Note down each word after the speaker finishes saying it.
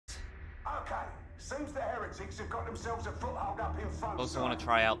Seems the heretics have got themselves a foothold up in front. Also want to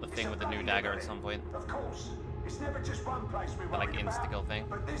try out the thing with the new dagger at some point. Of course, it's never just one place we The, like, insta-kill thing.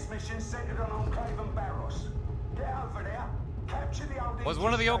 But this mission's centered on Enclavum Baross. Get over there, capture the old. Was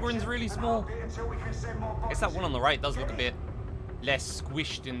one of the Ogrins really small? I guess that one on the right does look a bit less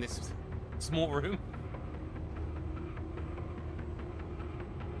squished in this small room.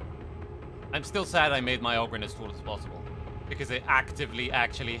 I'm still sad I made my Ogrin as tall as possible, because it actively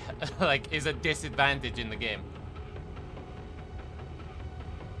actually like is a disadvantage in the game.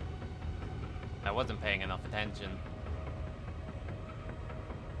 I wasn't paying enough attention.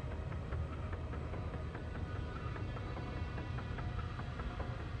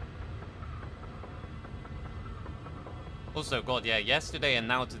 Also, God, yeah, yesterday and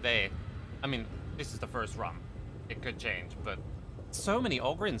now today, I mean, this is the first run. It could change, but so many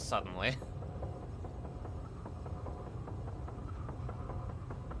Ogrins suddenly.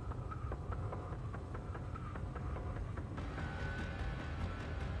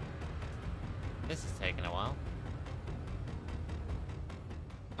 This is taking a while.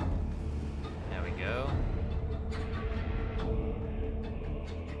 There we go.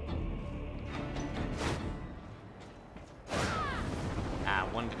 Ah,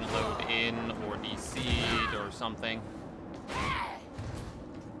 one didn't load in or DC'd or something.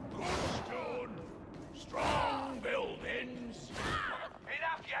 Strong buildings.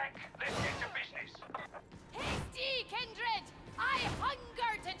 Enough, Yank. Let's get to business. Hasty, kindred! I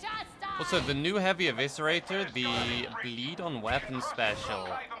hunger to justice! Also, the new heavy eviscerator, the bleed on weapon special,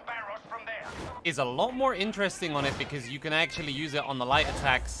 is a lot more interesting on it because you can actually use it on the light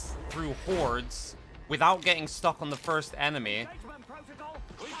attacks through hordes without getting stuck on the first enemy.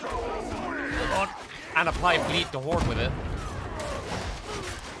 And apply bleed to horde with it.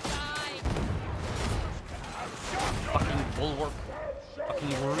 Fucking bulwark. Fucking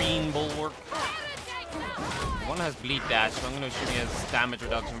green bulwark. One has bleed dash, so I'm going to assume he has damage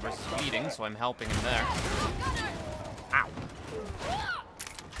reduction versus bleeding, so I'm helping him there. Ow.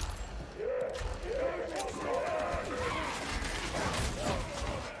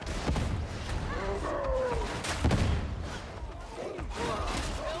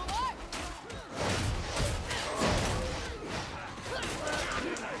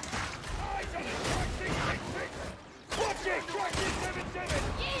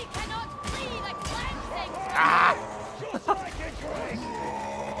 Ah!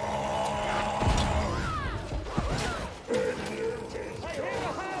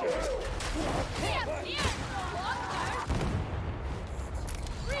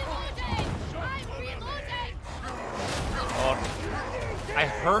 I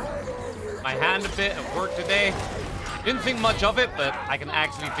hurt my hand a bit at work today. Didn't think much of it, but I can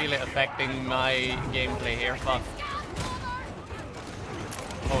actually feel it affecting my gameplay here. Fuck.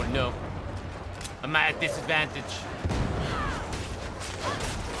 Oh no. I'm at a disadvantage.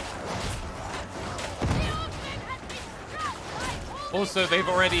 Also, they've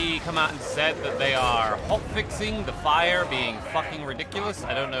already come out and said that they are hotfixing the fire being fucking ridiculous.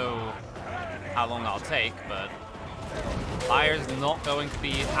 I don't know how long that'll take, but fire's not going to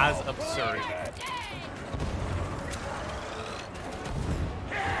be as absurd.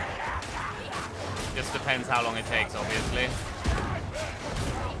 Just depends how long it takes, obviously.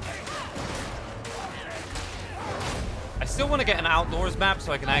 I still want to get an outdoors map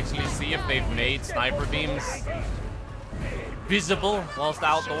so I can actually see if they've made sniper beams visible whilst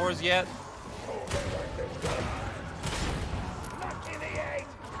outdoors yet.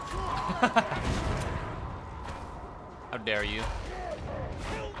 How dare you?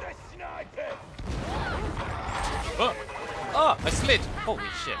 Oh! Oh! I slid! Holy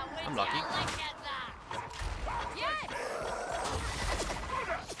shit. I'm lucky.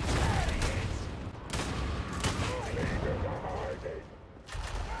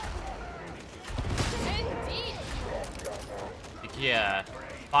 Yeah,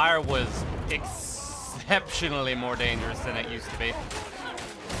 fire was exceptionally more dangerous than it used to be.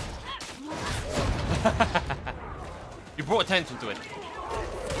 You brought attention to it.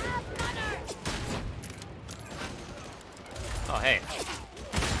 Oh, hey.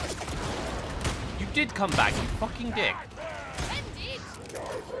 You did come back, you fucking dick.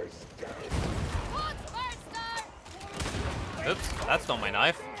 Oops, that's not my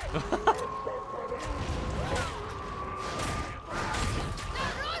knife.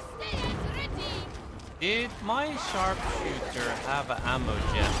 Did my sharpshooter have an ammo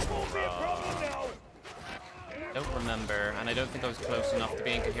gem? Don't remember, and I don't think I was close enough to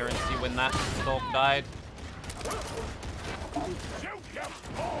be in coherency when that dog died.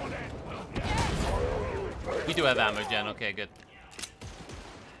 We do have ammo gen, okay, good.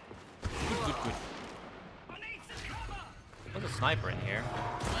 Good, good, good. sniper in here.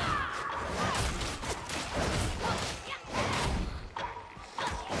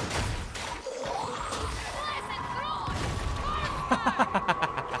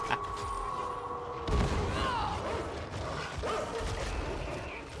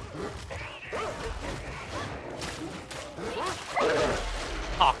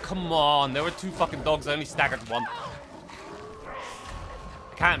 Oh, come on. There were 2 fucking dogs. I only staggered 1.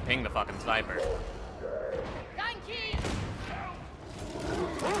 I can't ping the fucking sniper. Thank you.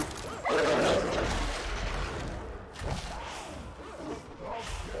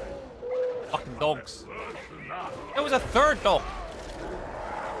 Fucking dogs. There was a 3rd dog.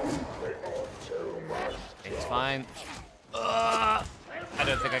 It's fine. I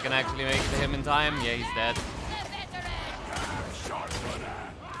don't think I can actually make it to him in time. Yeah, he's dead.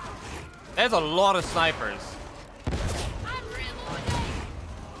 There's a lot of snipers. I'm reloading.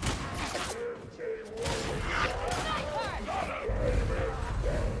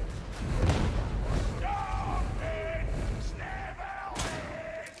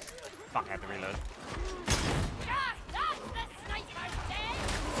 Fuck, I have to reload. Ah, that's the sniper's dead.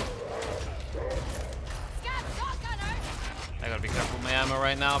 Scab shotgunner. I gotta be careful with my ammo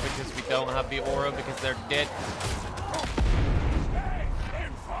right now because we don't have the aura because they're dead.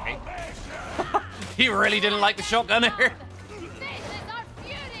 Okay. He really didn't like the shotgunner. This is our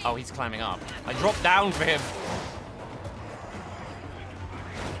fury. Oh, he's climbing up. I dropped down for him.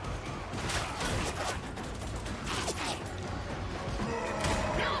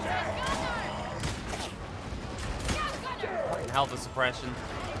 Hell, the suppression.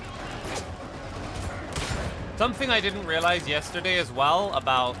 Something I didn't realize yesterday as well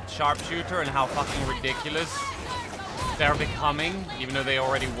about Sharpshooter and how fucking ridiculous they're becoming, even though they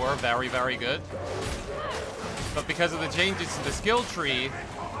already were very, very good. But because of the changes to the skill tree,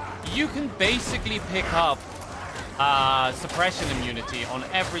 you can basically pick up suppression immunity on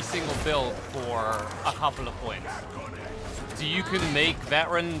every single build for a couple of points. So you can make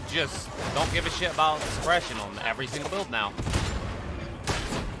Veteran just don't give a shit about suppression on every single build now.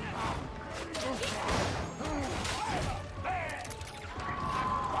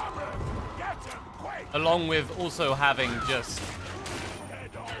 Along with also having just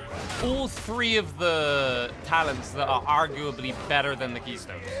all 3 of the talents that are arguably better than the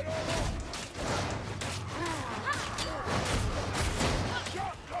Keystones.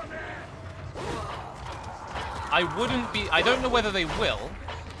 I don't know whether they will,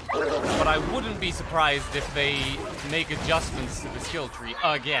 but I wouldn't be surprised if they make adjustments to the skill tree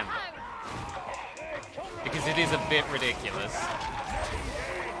again. Because it is a bit ridiculous.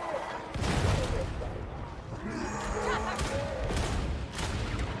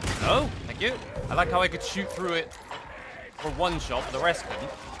 Oh, thank you. I like how I could shoot through it for 1 shot, but the rest couldn't.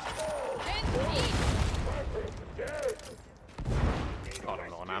 God,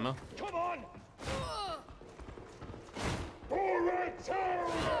 I'm low on ammo. Come on!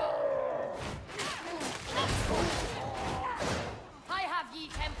 I have ye,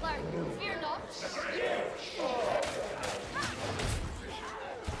 Templar. Fear not.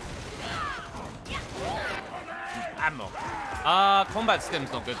 Ammo. Combat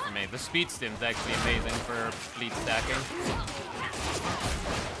stim's not good for me. The speed stim's actually amazing for fleet stacking.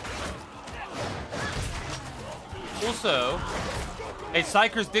 Also, hey,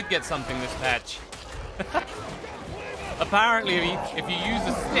 Psychers did get something this patch. Apparently, if you use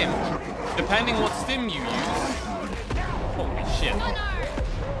a stim, depending what stim you use, holy shit,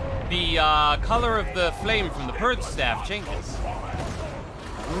 the color of the flame from the Purge Staff changes.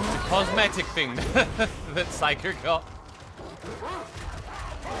 It's a cosmetic thing that Psyker got.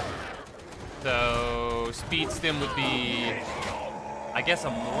 So, speed stim would be, I guess, a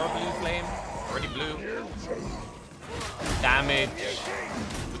more blue flame, already blue. Damage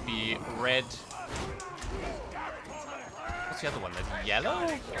would be red. What's the other one? There's yellow?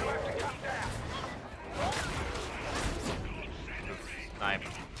 Snipe.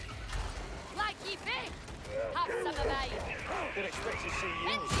 Like ye big. Have some of mine. Didn't expect to see you.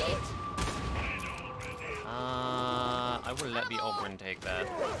 Indeed. I will let the Ogren take that.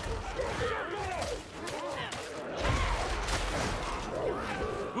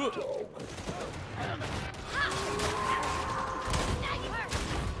 Sniper.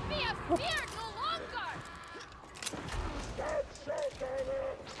 Be afeared no longer. Trapper's dead.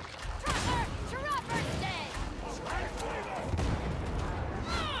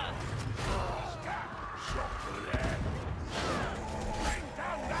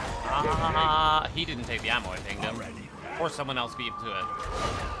 He didn't take the ammo, I think, or someone else beat to it.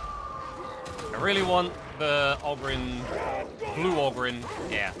 I really want the Ogren, blue Ogren.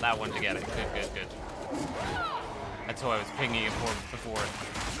 Yeah, that one to get it. Good, good, good. That's who I was pinging it for before.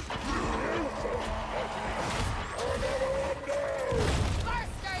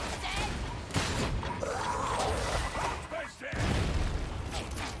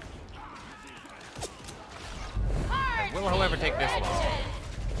 It will, however, take this long.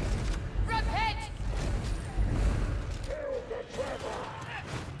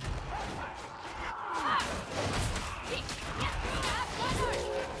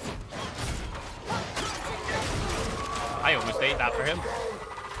 I almost ate that for him.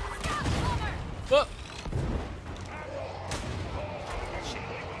 Whoa.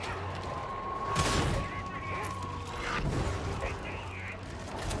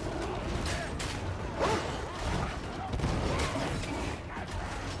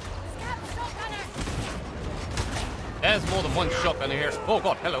 There's more than one shotgun here. Oh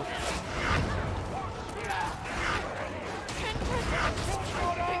god, hello.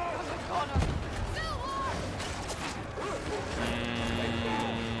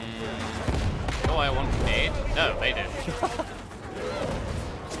 Do I want aid? No, they did.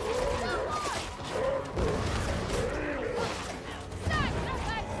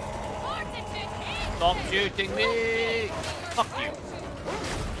 Stop shooting me! Fuck you.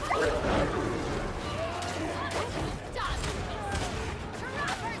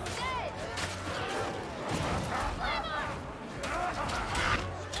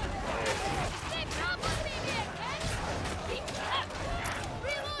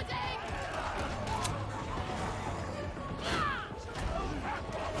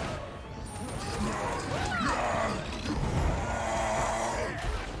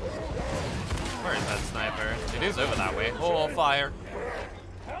 It is over that way. Oh, fire.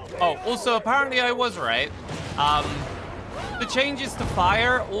 Oh, also, apparently I was right. The changes to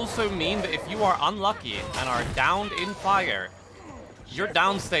fire also mean that if you are unlucky and are downed in fire, your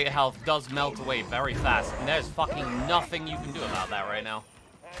downstate health does melt away very fast, and there's fucking nothing you can do about that right now.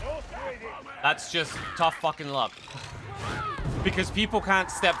 That's just tough fucking luck. Because people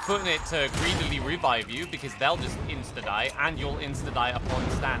can't step foot in it to greedily revive you, because they'll just insta-die, and you'll insta-die upon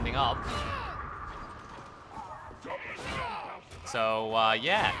standing up. So,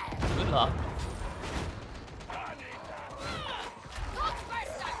 yeah, good luck.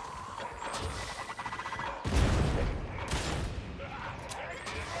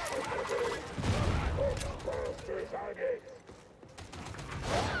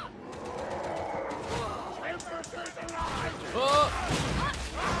 Oh.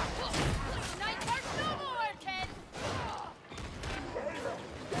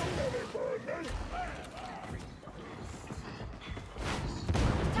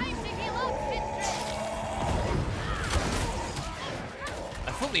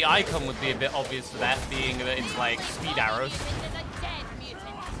 I thought the icon would be a bit obvious for that, being that it's like speed arrows.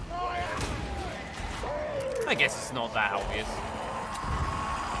 I guess it's not that obvious.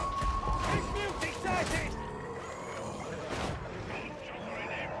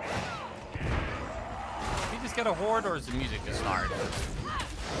 Did we just get a horde, or is the music just started?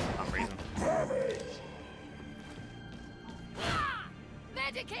 For some reason.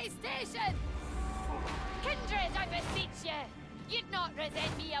 Medicaid station! Kindred, I beseech you! You'd not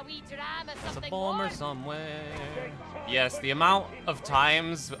resent me a wee dram or something. There's a bomber more. somewhere. Yes, the amount of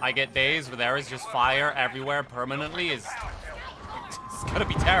times I get days where there is just fire everywhere permanently is... It's gonna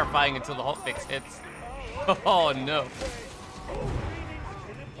be terrifying until the hotfix hits. Oh no.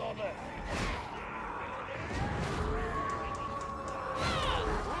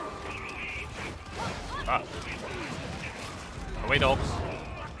 Ah. Away, dogs.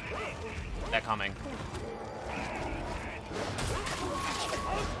 They're coming.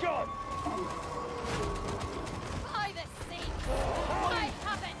 By the sea! Why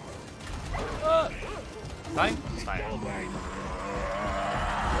haven't? Fine? It's fine.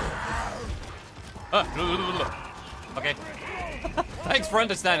 Okay. Thanks for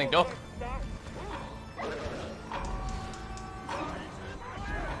understanding, Doc.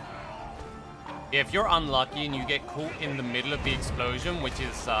 If you're unlucky and you get caught in the middle of the explosion, which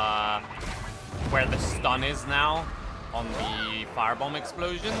is where the stun is now on the firebomb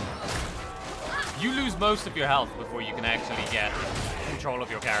explosion, you lose most of your health before you can actually get control of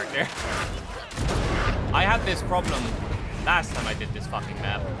your character. I had this problem last time I did this fucking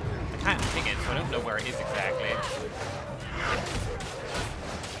map. I can't ping it, so I don't know where it is exactly.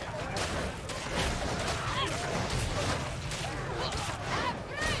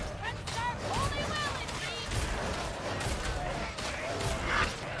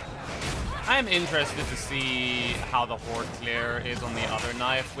 I'm interested to see how the horde clear is on the other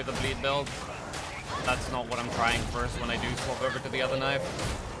knife with a bleed build. That's not what I'm trying first when I do swap over to the other knife.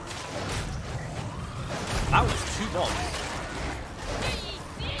 That was 2 bombs.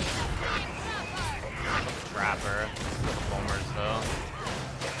 Trapper. Still bombers though.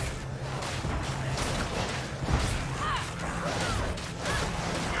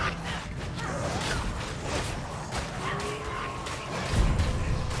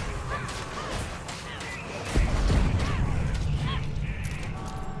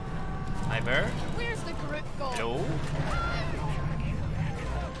 Sniper. Where's the group gone? Hello.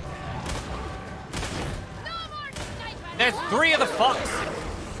 No more sniper. There's 3 of the fucks.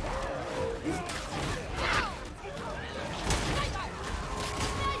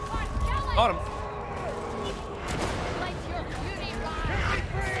 Got him. Let your fury rise.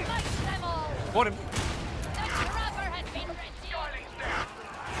 Smash them all. Got him. The trapper has been redeemed. Skyling's down.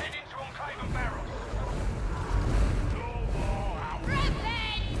 Head into Enclavum Baross.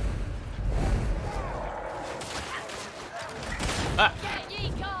 Revenge! Ah. Get ye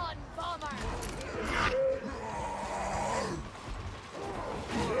gone, bomber!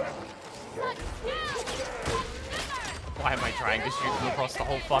 Look now! Why am I trying to shoot them across the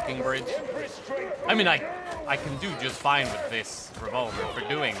whole fucking bridge? I mean, I can do just fine with this revolver for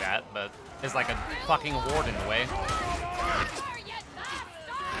doing that, but there's like a fucking horde in the way.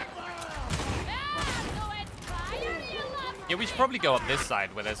 Yeah, we should probably go up this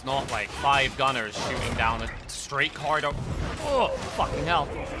side where there's not like 5 gunners shooting down a straight corridor. Oh, fucking hell.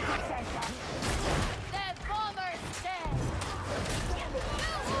 The bomber's dead!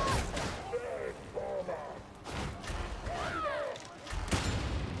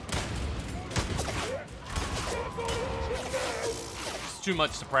 It's too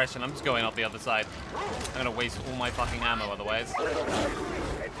much suppression. I'm just going up the other side. I'm gonna waste all my fucking ammo otherwise.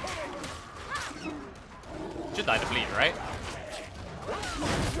 Should die to bleed, right?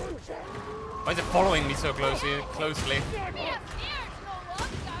 Why is it following me so closely?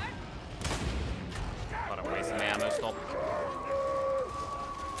 God, I'm wasting my ammo. Stop.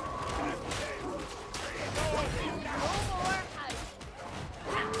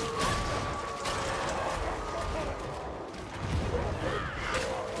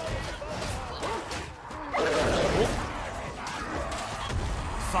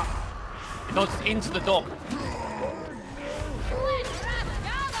 Fuck. It dodged into the dog.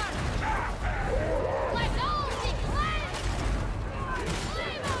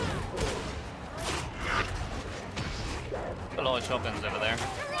 A lot of shotguns over there.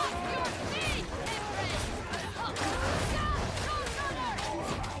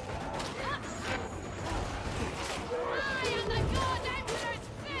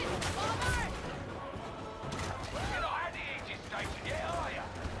 You're not at the Aegis station yet, are you?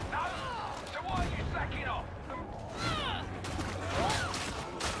 No? So why are you slacking off?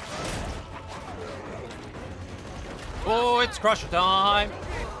 Oh, it's crusher time!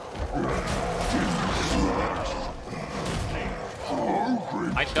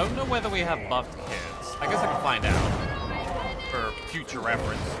 I don't know whether we have buffed kids. I guess I can find out. For future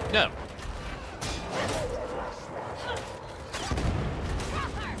reference. No.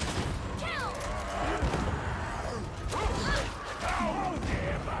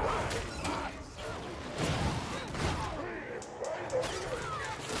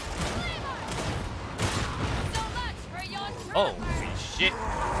 Oh, shit.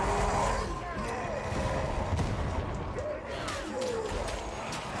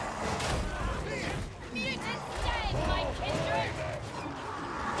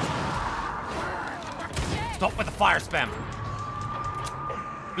 Stop with the fire spam.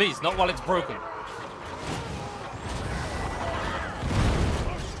 Please, not while it's broken.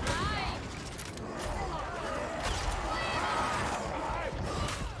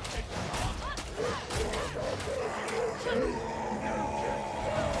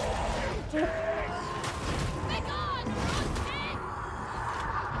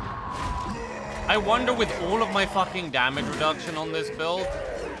 I wonder, with all of my fucking damage reduction on this build,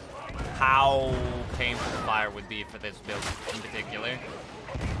 how painful fire would be for this build in particular.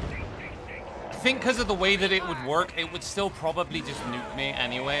 I think because of the way that it would work, it would still probably just nuke me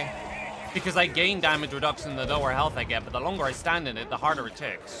anyway. Because I gain damage reduction the lower health I get, but the longer I stand in it, the harder it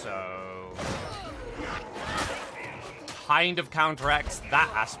ticks, so... kind of counteracts that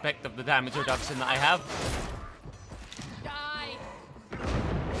aspect of the damage reduction that I have.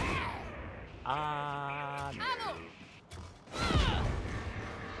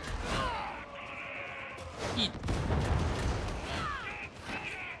 Eat.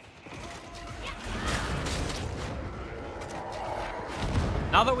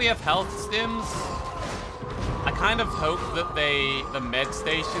 Now that we have health stims, I kind of hope that the med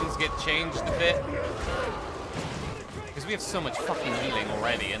stations get changed a bit. Because we have so much fucking healing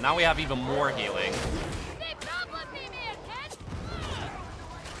already, and now we have even more healing.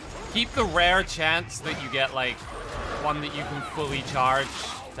 Keep the rare chance that you get like one that you can fully charge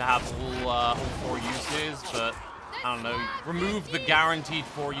to have all 4 uses, but I don't know, remove the guaranteed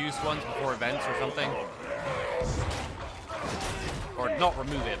 4 use ones before events or something. Or not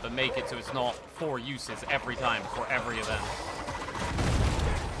remove it, but make it so it's not 4 uses every time for every event.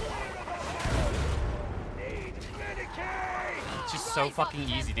 It's just so fucking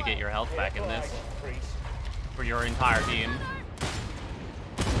easy to get your health back in this for your entire team.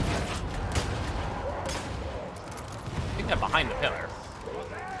 I think they're behind the pillar.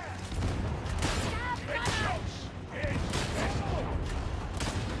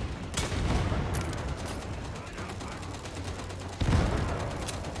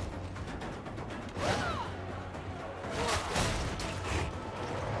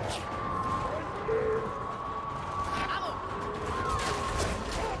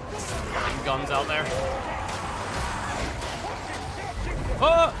 Guns out there.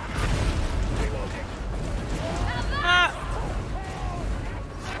 Oh! Ah!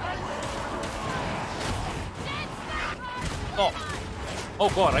 Oh. Oh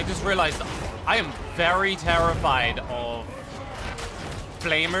god, I just realized I am very terrified of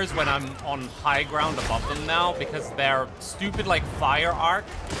flamers when I'm on high ground above them now, because their stupid like fire arc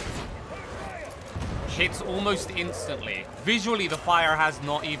hits almost instantly. Visually, the fire has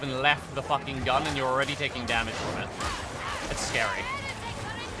not even left the fucking gun and you're already taking damage from it. It's scary.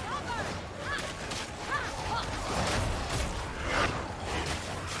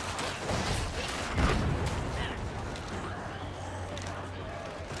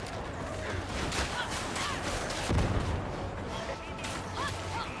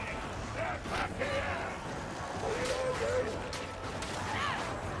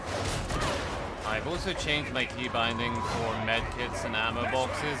 I've also changed my key binding for medkits and ammo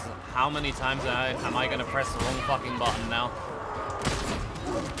boxes. How many times am I gonna press the wrong fucking button now?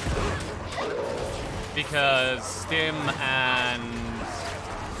 Because stim and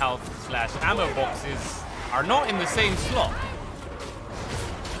health/ammo boxes are not in the same slot.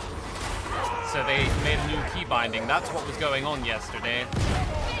 So they made a new key binding. That's what was going on yesterday.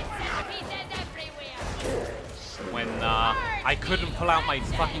 When I couldn't pull out my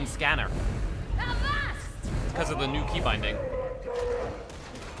fucking scanner. Because of the new key binding.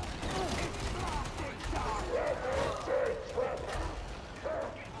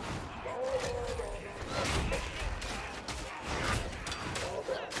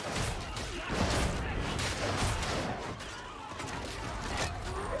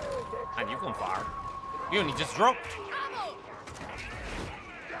 And you've gone far. You only just dropped.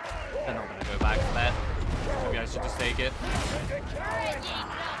 They're not gonna go back for that. Maybe I should just take it.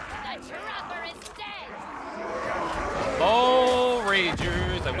 Oh,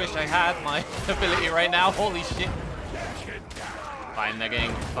 Ragers. I wish I had my ability right now. Holy shit. Fine, they're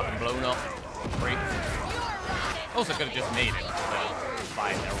getting fucking blown up. Great. Also could have just made it. So,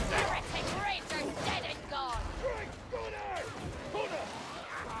 fine, they're all dead.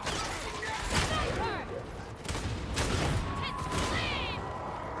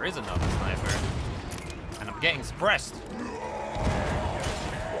 There is another sniper. And I'm getting suppressed.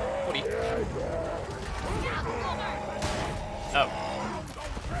 Woody. Oh.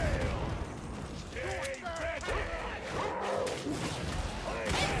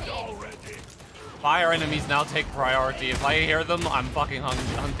 Fire enemies now take priority. If I hear them, I'm fucking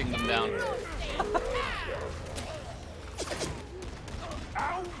hunting them down.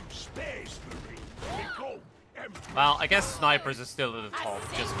 Well, I guess snipers are still at the top,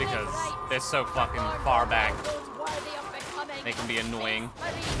 just because they're so fucking far back. They can be annoying.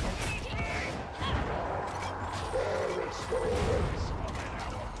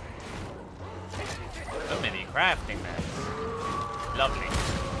 So many crafting mats. Lovely.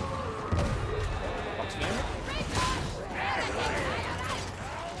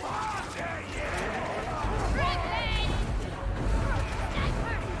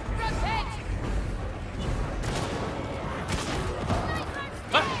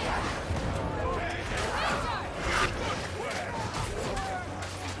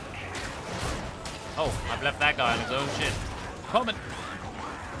 Oh, I've left that guy on his own shit. Coming.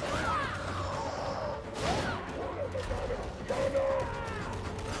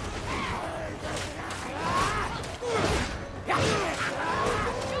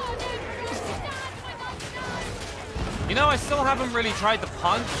 You know, I still haven't really tried the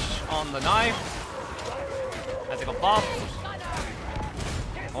punch on the knife. As it got buffed.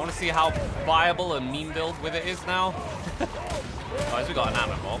 I want to see how viable a meme build with it is now. Guys, we got an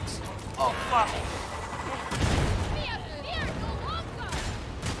ammo box. Oh, fuck.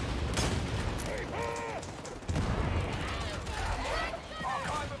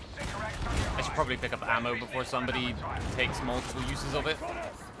 should probably pick up ammo before somebody takes multiple uses of it. That's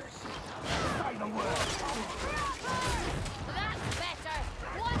better.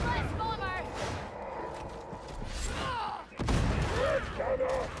 One less bomber.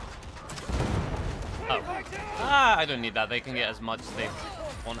 Oh. Ah, I don't need that. They can get as much as they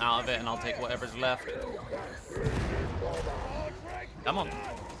want out of it, and I'll take whatever's left. Come on.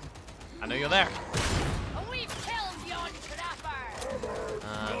 I know you're there. We've killed yon trapper.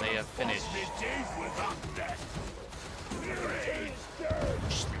 They have finished.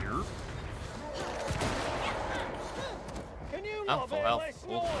 Spear. Can you I'm not full make health. less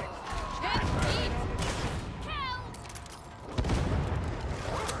Cool. noise?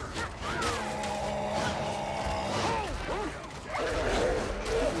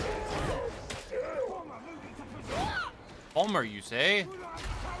 Bomber, you say?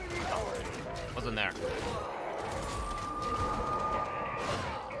 Wasn't there.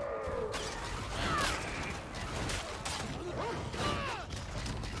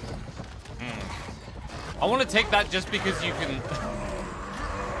 I want to take that just because you can...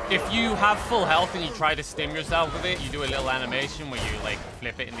 If you have full health and you try to stim yourself with it, you do a little animation where you, like,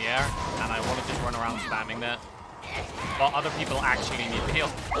 flip it in the air. And I want to just run around spamming that. But other people actually need to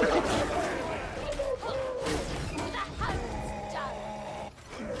heal.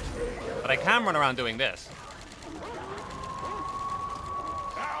 But I can run around doing this.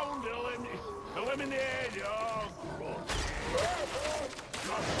 Eliminate your...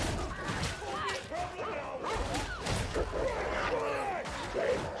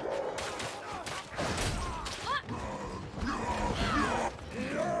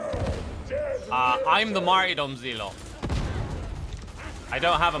 I'm the Martyrdom Zealot. I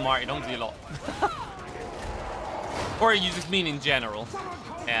don't have a Martyrdom Zealot. Or you just mean in general.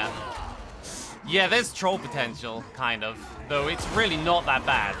 Yeah. Yeah, there's troll potential, kind of. Though it's really not that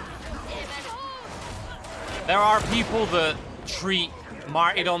bad. There are people that treat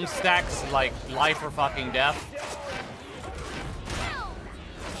Martyrdom stacks like life or fucking death.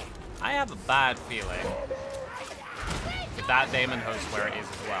 I have a bad feeling with that Daemon host where it is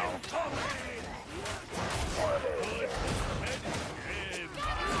as well.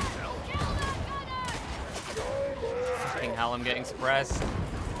 Fucking hell, I'm getting suppressed.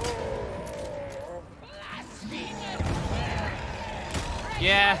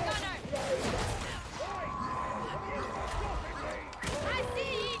 Yeah.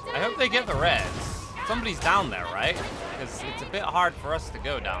 I hope they get the reds. Somebody's down there, right? Because it's a bit hard for us to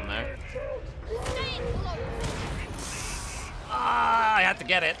go down there. Ah, I had to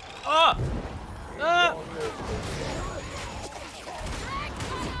get it. Oh!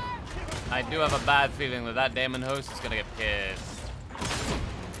 I do have a bad feeling that that Daemon host is gonna get pissed.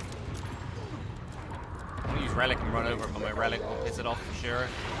 I'm gonna use Relic and run over it, but my Relic will piss it off for sure.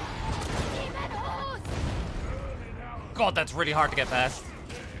 God, that's really hard to get past.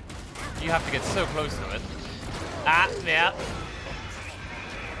 You have to get so close to it. Ah, yeah.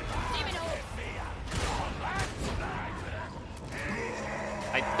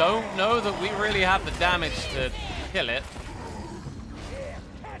 I don't know that we really have the damage to kill it.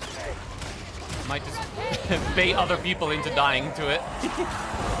 Might just bait other people into dying to it.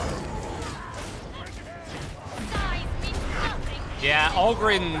 Yeah,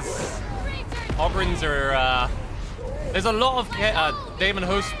 Ogrins are, there's a lot of Daemon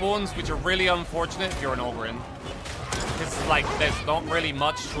host spawns which are really unfortunate if you're an Ogrin. Because, like, there's not really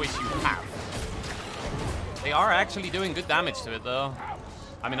much choice you have. They are actually doing good damage to it, though.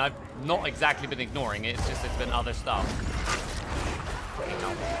 I mean, I've not exactly been ignoring it, it's just it's been other stuff.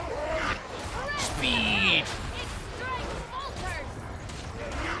 Speed!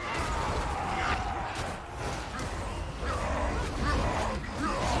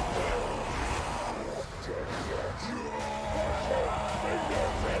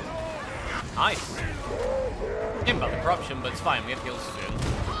 Nice. Him about the corruption, but it's fine. We have heals soon.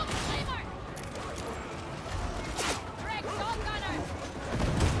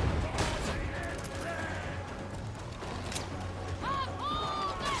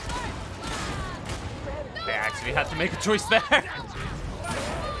 They actually had to make a choice there.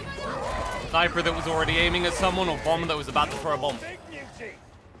 Sniper that was already aiming at someone, or bomb that was about to throw a bomb.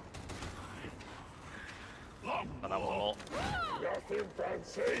 But that was a lot. Nothing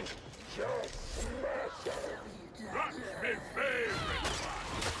fancy, just smash it. That's my favorite.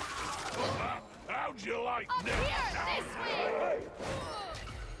 How'd you like Up this? here, this way!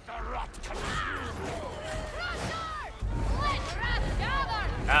 The rat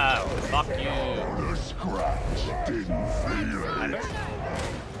Oh, fuck you. The scratch didn't feel it.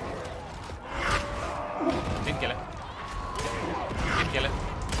 Didn't kill it. Didn't kill it.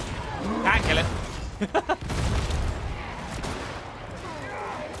 Can't kill it.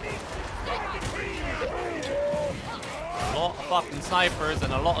 snipers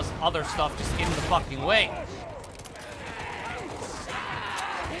and a lot of other stuff just in the fucking way.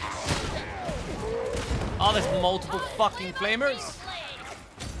 Oh, there's multiple fucking flamers.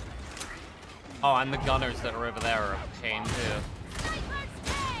 Oh, and the gunners that are over there are a pain too.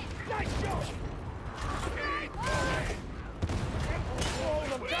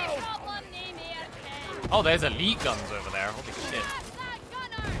 Oh, there's elite guns over there. Holy shit.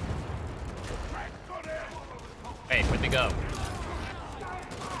 Hey, where'd they go?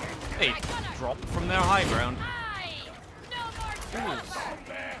 They dropped from their high ground. Where'd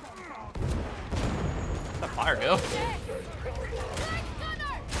that fire go?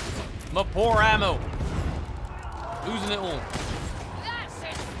 My poor ammo. Losing it all.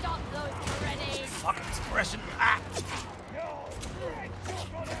 Fucking suppression. Ah!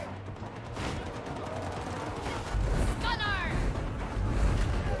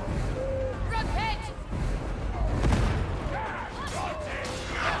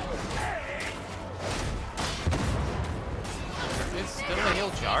 Is still a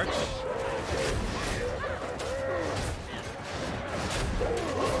heal charge?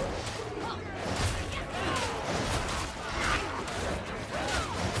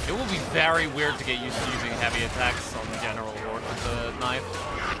 It will be very weird to get used to using heavy attacks on the general horde with the knife.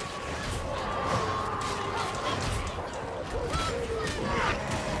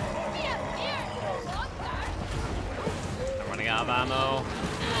 I'm running out of ammo.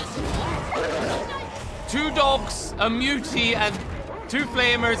 2 dogs, a mutie, and 2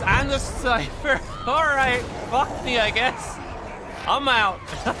 flamers, and a sniper. Alright, fuck me, I guess. I'm out.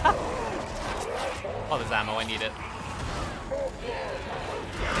 Oh, there's ammo, I need it.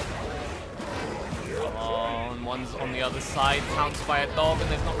 And one's on the other side, pounced by a dog, and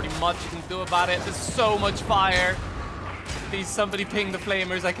there's not really much you can do about it. There's so much fire. Please, somebody ping the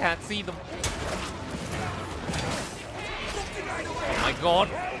flamers. I can't see them. Oh my god.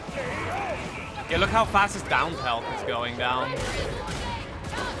 Yeah, look how fast his down health is going down.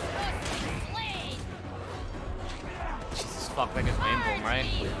 Jesus fuck, that gives me aim right?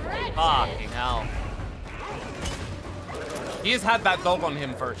 Fucking hell. He has had that dog on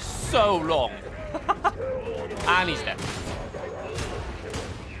him for so long. And he's dead.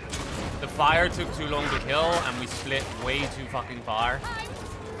 The fire took too long to kill, and we split way too fucking far.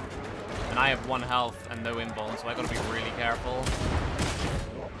 And I have 1 health and no invuln, so I gotta be really careful.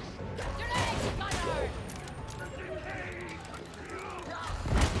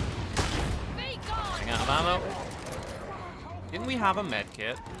 Running out of ammo. Didn't we have a med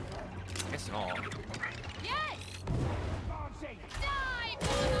kit? Guess not.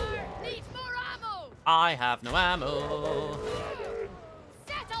 I have no ammo.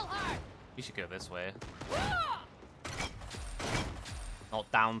 We should go this way.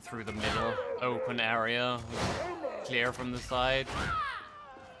 Not down through the middle open area. Clear from the side.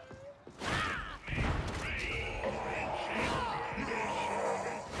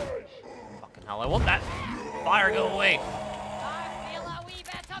 Fucking hell, I want that fire go away. I feel a wee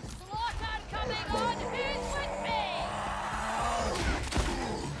bit of slaughter coming on. Who's with me?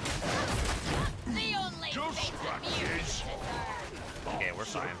 The only scratches. Okay, we're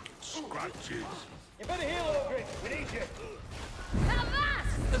fine. Scratches. You better heal, Augry. We need you.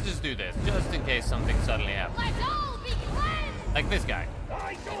 Let's just do this, just in case something suddenly happens. Let's all be cleansed. Like this guy.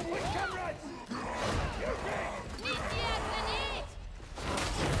 I don't win, comrades. Meet the grenade.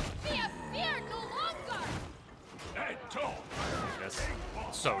 Fear no longer. That dog. Just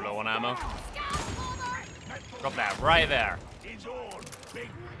so low on ammo. Scout over. Drop that right there. He's on big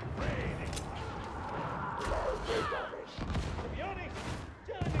red. To be honest, Johnny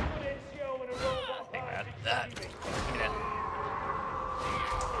would NCO in a robot. Take that.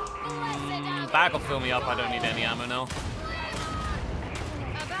 Bag will fill me up. I don't need any ammo now.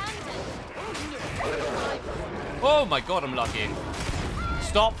 Oh my god, I'm lucky.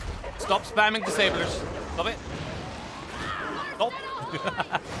 Stop. Stop spamming disablers. Stop it. Stop.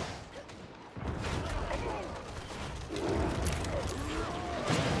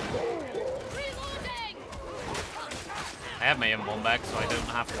 I have my invuln back, so I don't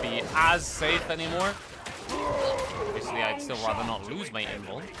have to be as safe anymore. Obviously, I'd still rather not lose my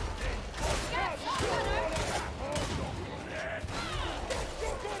invuln.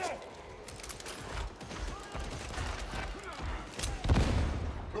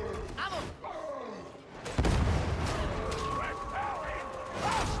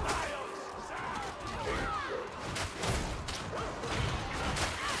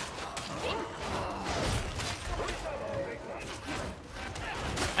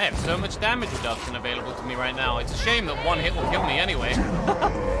 I have so much damage reduction available to me right now. It's a shame that 1 hit will kill me anyway.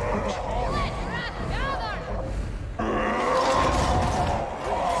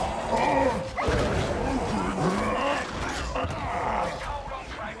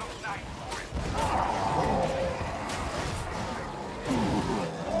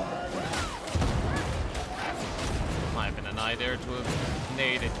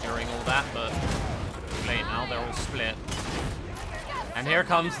 naded during all that, but too late now, they're all split. And here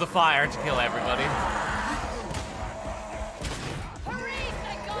comes the fire to kill everybody. Praise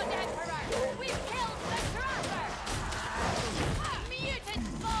the God Emperor! We've killed the trapper! Mutant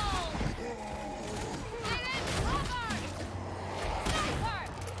fall! They're in cover! Sniper!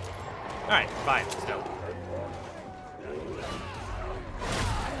 Alright, fine, let's go.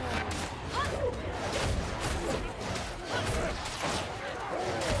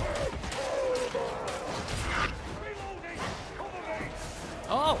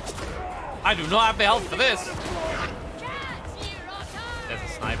 Oh! I do not have the health for this! There's a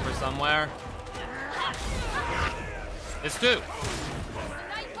sniper somewhere. This too!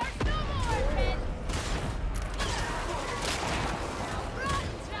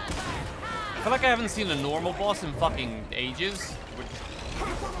 I feel like I haven't seen a normal boss in fucking ages.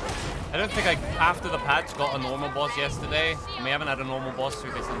 I don't think I, after the patch, got a normal boss yesterday. And we haven't had a normal boss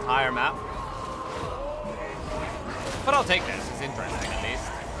through this entire map. But I'll take this, it's interesting at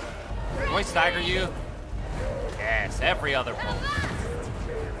least. Do I stagger you? Yes, every other pump.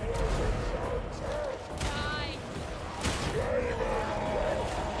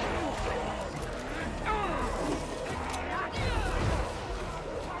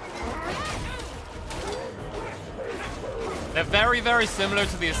 They're very, very similar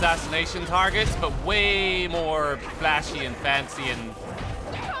to the assassination targets, but way more flashy and fancy and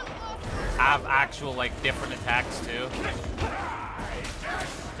have actual, like, different attacks too.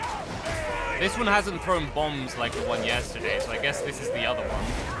 This one hasn't thrown bombs like the one yesterday, so I guess this is the other one.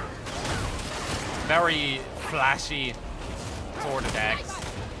 Very flashy sword attacks.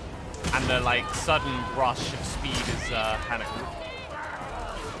 And the, like, sudden rush of speed is kind of cool.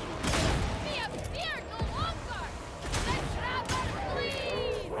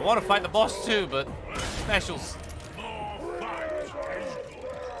 I want to fight the boss too, but specials.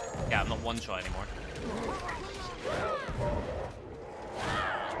 Yeah, I'm not one shot anymore.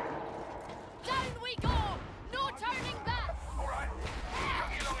 Down we go! No turning back! Alright.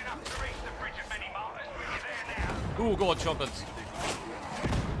 Took you long enough to reach the Bridge of Many Martyrs. We're there now. Ooh, God, chocolates.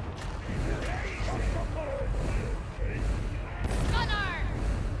 Gunner!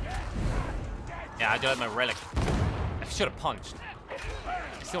 Yeah, I do have my relic. I should have punched.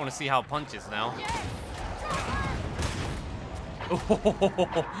 I still want to see how it punches now.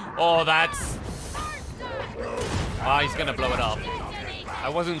 Oh, that's... Oh, he's gonna blow it up. I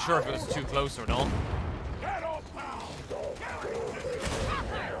wasn't sure if it was too close or not. No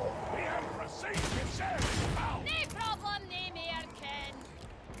problem, name here, Ken.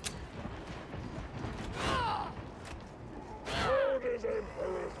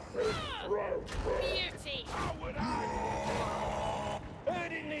 Beauty.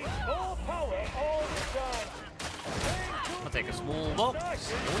 Burning needs more power all the time. I'll take a small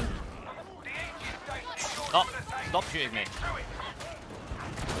box. Oh, stop shooting me.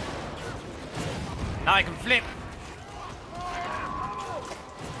 Now I can flip.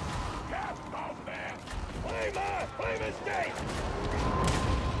 My mistake.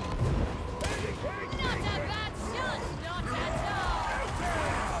 Not a bad shot, not at all.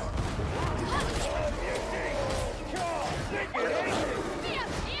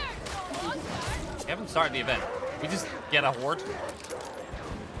 Here, go monster. We haven't started the event. We just get a horde.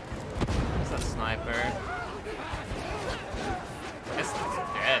 What's that sniper? This thing's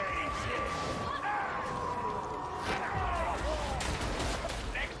dead.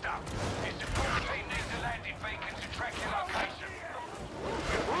 Next up is the full team needs a landing beacon to track your location.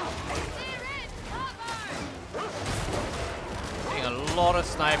 Here is cover. Seeing a lot of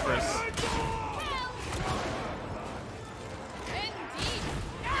snipers. Indeed.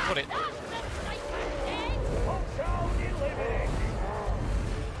 Put it.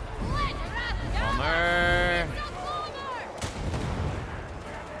 Bummer.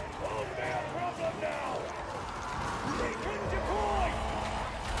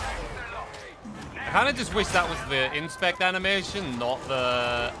 I kind of just wish that was the inspect animation, not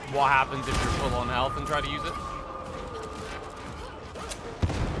the what happens if you're full on health and try to use it.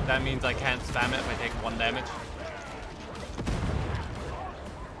 That means I can't spam it if I take 1 damage.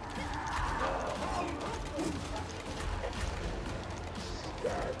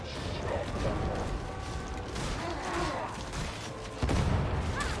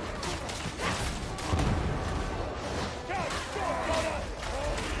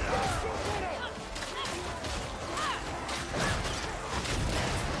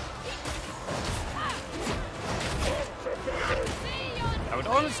 I would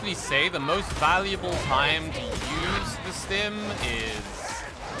honestly say the most valuable time to use the stim is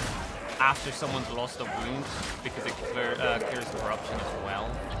after someone's lost a wound because it clears corruption as well.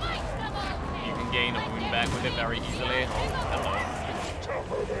 You can gain a wound back with it very easily. Oh, hello.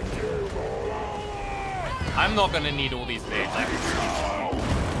 I'm not gonna need all these nades. I can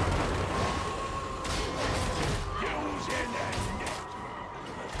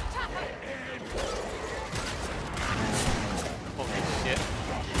holy shit.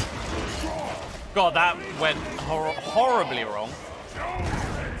 God, that went horribly wrong.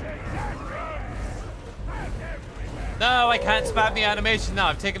 No, I can't spam the animation now.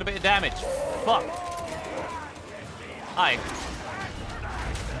 I've taken a bit of damage. Fuck. Hi.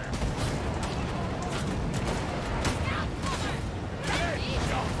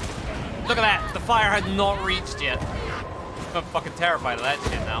 Look at that. The fire had not reached yet. I'm fucking terrified of that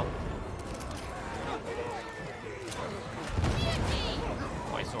shit now.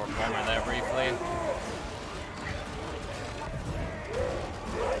 Oh, I saw a bomber there briefly.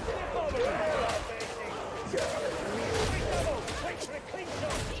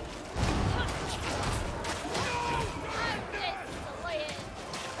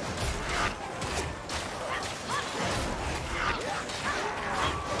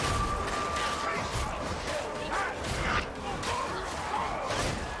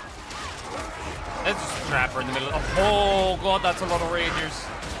 There's just a trapper in the middle. Oh god, that's a lot of rangers.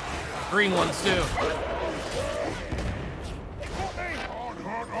 Green ones too.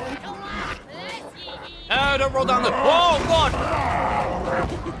 Oh, don't roll down the. Oh god!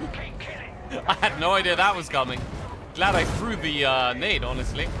 I had no idea that was coming. Glad I threw the nade,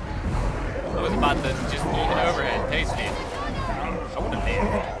 honestly. I was about to just eat an overhead tasty. I would have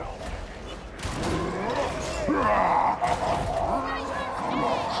lived.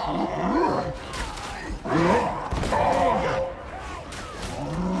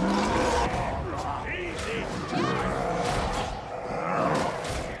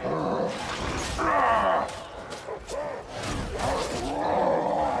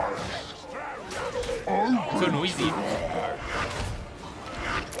 So noisy. I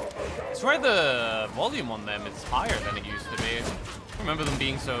swear the volume on them is higher than it used to be. I remember them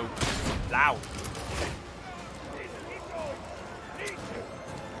being so loud.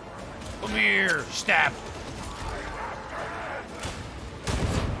 Come here, stab.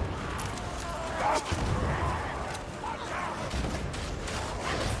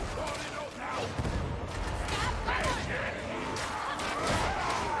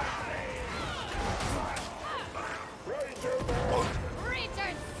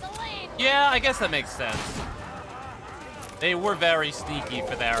 Yeah, I guess that makes sense. They were very sneaky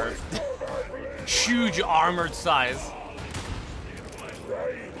for their huge armored size.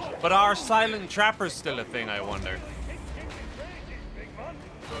 But are silent trappers still a thing, I wonder?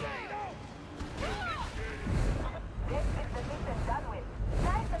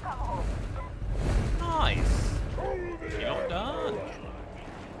 Nice. You're done.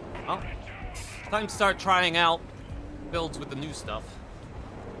 Well, time to start trying out builds with the new stuff.